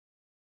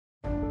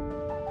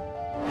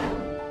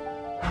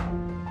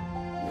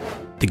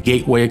The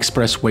Gateway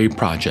Expressway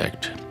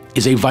project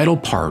is a vital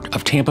part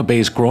of Tampa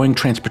Bay's growing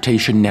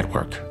transportation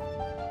network.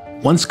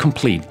 Once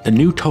complete, the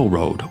new toll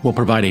road will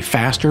provide a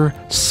faster,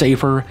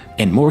 safer,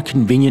 and more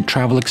convenient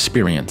travel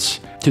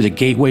experience through the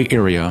Gateway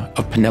area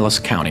of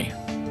Pinellas County.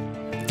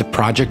 The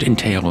project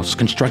entails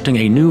constructing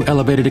a new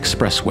elevated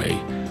expressway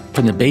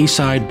from the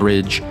Bayside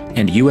Bridge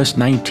and US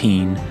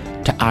 19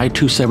 to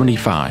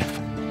I-275,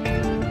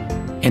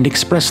 and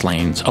express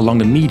lanes along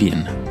the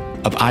median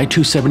of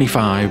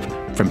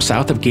I-275 from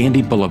south of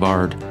Gandy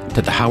Boulevard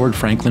to the Howard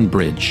Franklin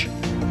Bridge.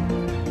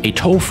 A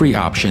toll-free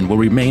option will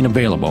remain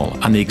available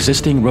on the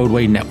existing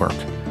roadway network,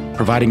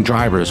 providing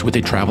drivers with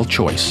a travel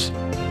choice.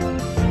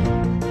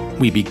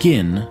 We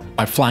begin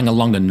by flying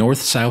along the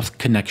north-south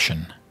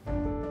connection.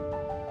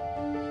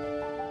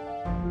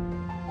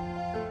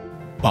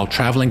 While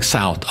traveling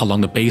south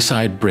along the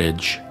Bayside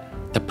Bridge,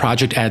 the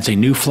project adds a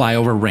new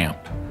flyover ramp,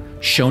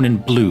 shown in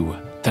blue,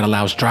 that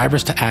allows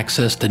drivers to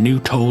access the new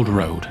tolled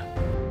road.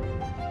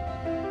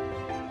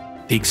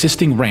 The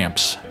existing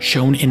ramps,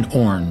 shown in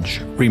orange,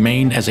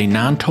 remain as a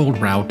non-tolled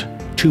route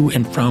to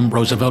and from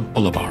Roosevelt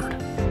Boulevard.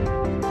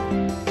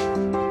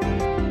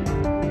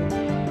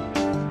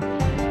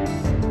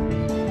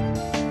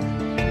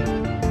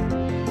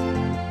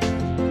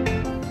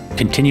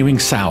 Continuing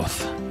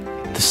south,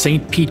 the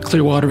St. Pete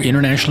Clearwater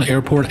International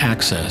Airport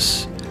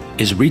access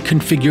is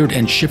reconfigured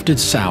and shifted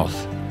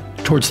south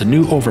towards the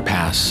new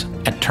overpass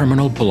at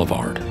Terminal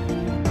Boulevard.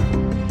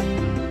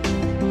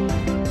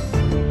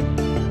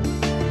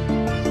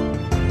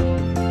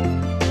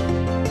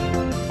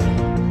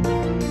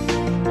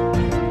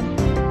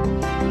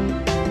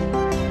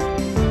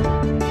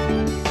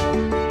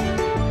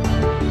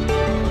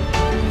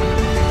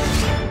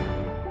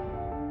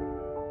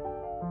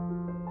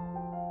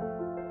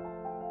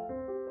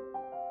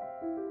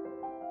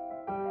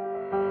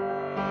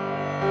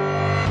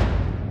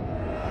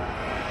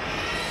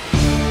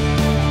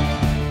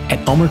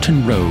 At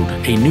Ulmerton Road,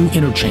 a new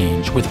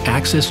interchange with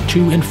access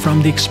to and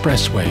from the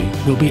expressway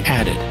will be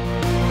added.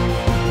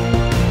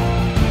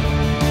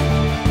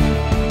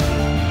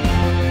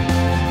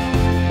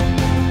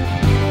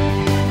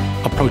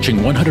 Approaching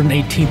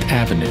 118th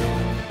Avenue,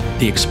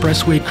 the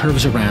expressway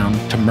curves around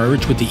to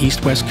merge with the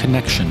east-west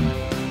connection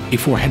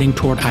before heading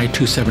toward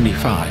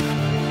I-275.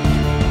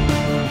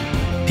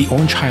 The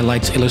orange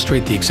highlights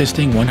illustrate the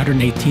existing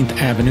 118th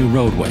Avenue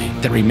roadway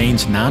that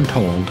remains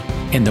non-tolled,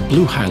 and the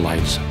blue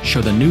highlights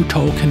show the new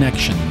toll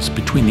connections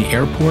between the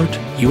airport,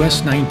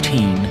 US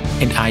 19,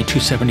 and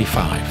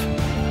I-275.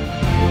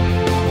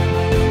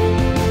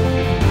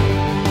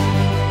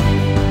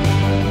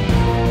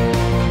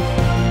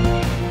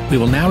 We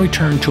will now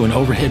return to an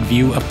overhead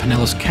view of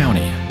Pinellas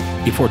County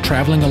before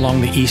traveling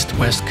along the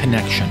east-west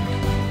connection.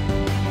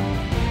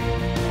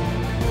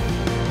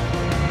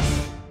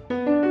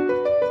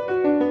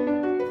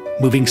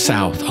 Moving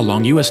south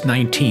along US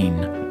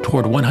 19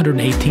 toward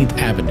 118th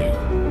Avenue,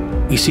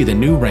 we see the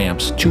new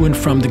ramps to and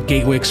from the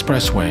Gateway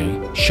Expressway,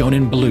 shown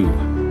in blue.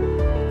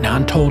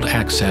 Non-tolled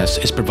access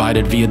is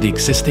provided via the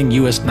existing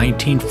US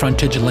 19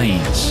 frontage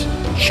lanes,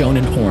 shown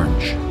in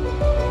orange.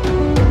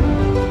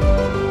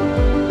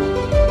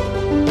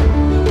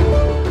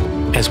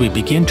 As we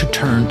begin to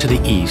turn to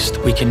the east,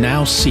 we can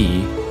now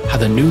see how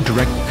the new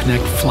Direct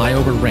Connect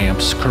flyover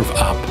ramps curve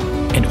up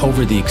and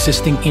over the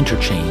existing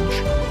interchange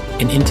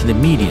and into the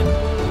median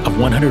of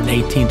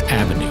 118th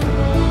Avenue.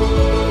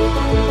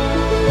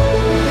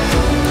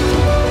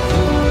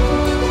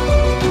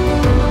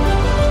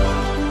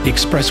 The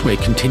expressway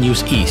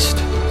continues east,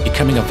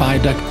 becoming a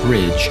viaduct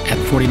bridge at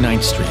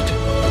 49th Street.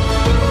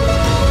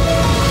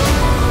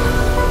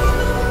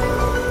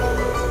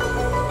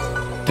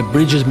 The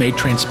bridge is made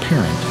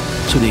transparent,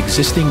 so the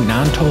existing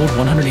non-tolled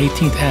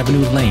 118th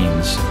Avenue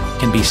lanes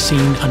can be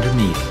seen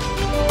underneath.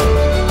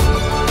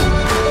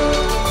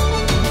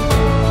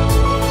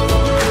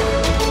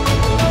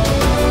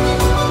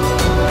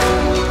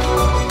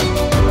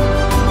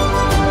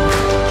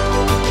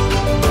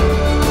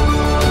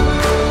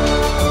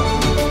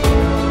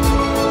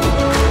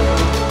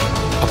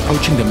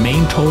 Approaching the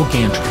main toll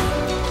gantry,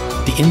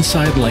 the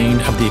inside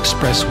lane of the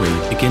expressway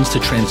begins to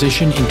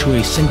transition into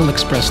a single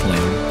express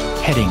lane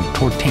heading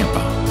toward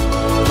Tampa.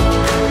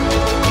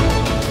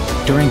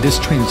 During this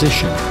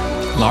transition,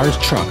 large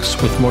trucks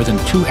with more than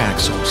 2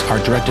 axles are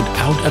directed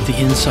out of the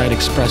inside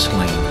express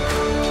lane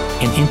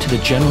and into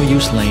the general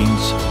use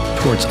lanes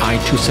towards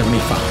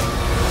I-275.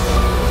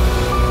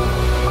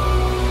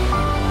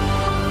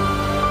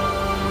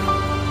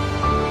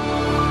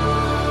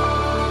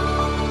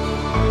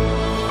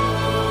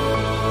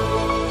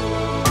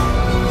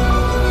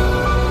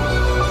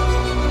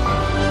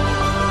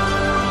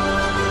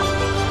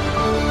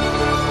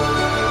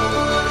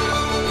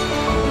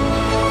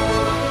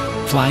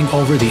 Flying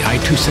over the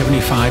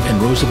I-275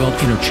 and Roosevelt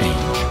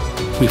Interchange,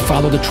 we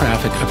follow the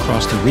traffic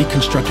across the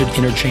reconstructed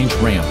interchange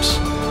ramps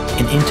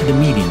and into the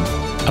median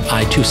of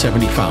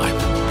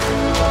I-275.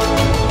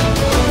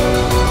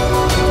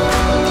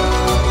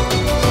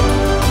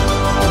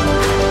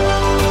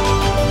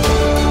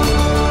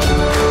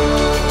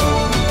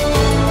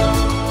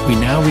 We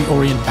now now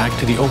reorient back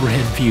to the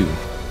overhead view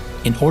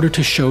in order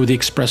to show the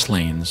express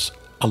lanes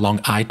along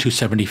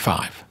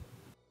I-275.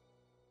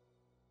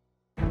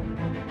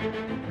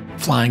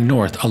 Flying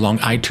north along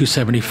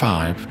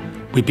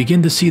I-275, we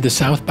begin to see the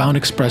southbound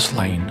express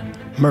lane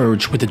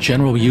merge with the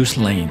general use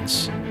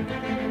lanes.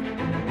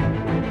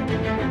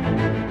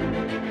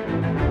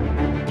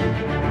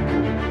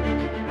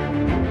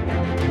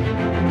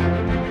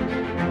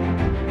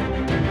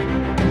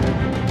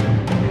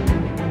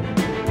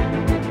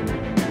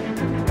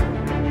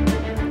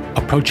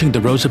 Approaching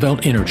the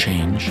Roosevelt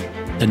Interchange,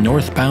 the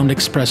northbound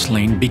express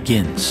lane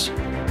begins.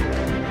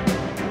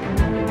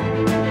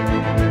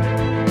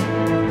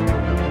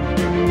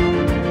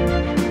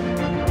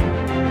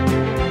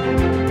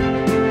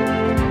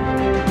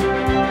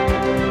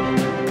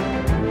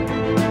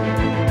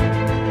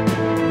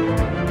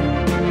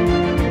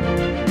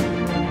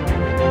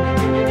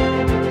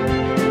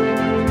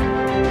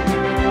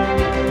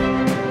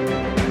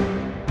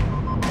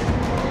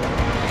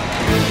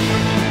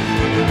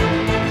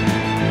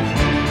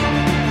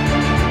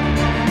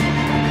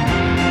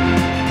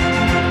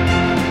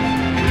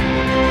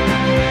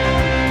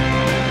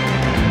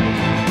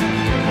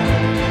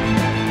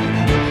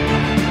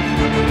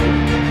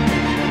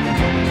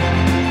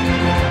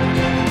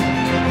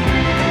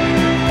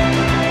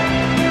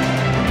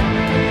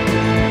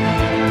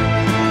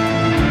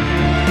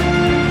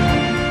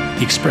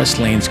 The express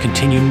lanes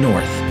continue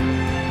north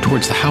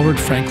towards the Howard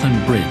Franklin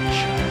Bridge,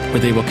 where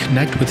they will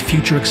connect with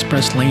future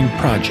express lane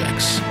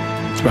projects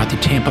throughout the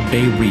Tampa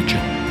Bay region.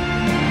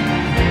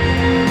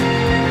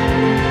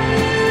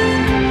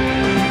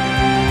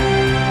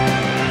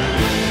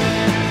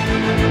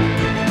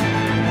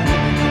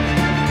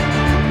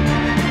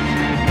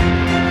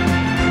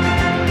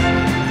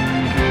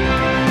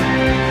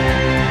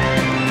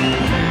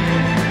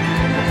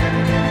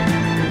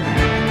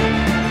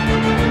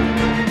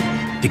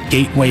 The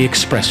Gateway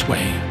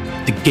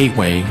Expressway, the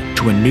gateway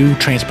to a new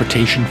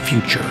transportation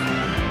future.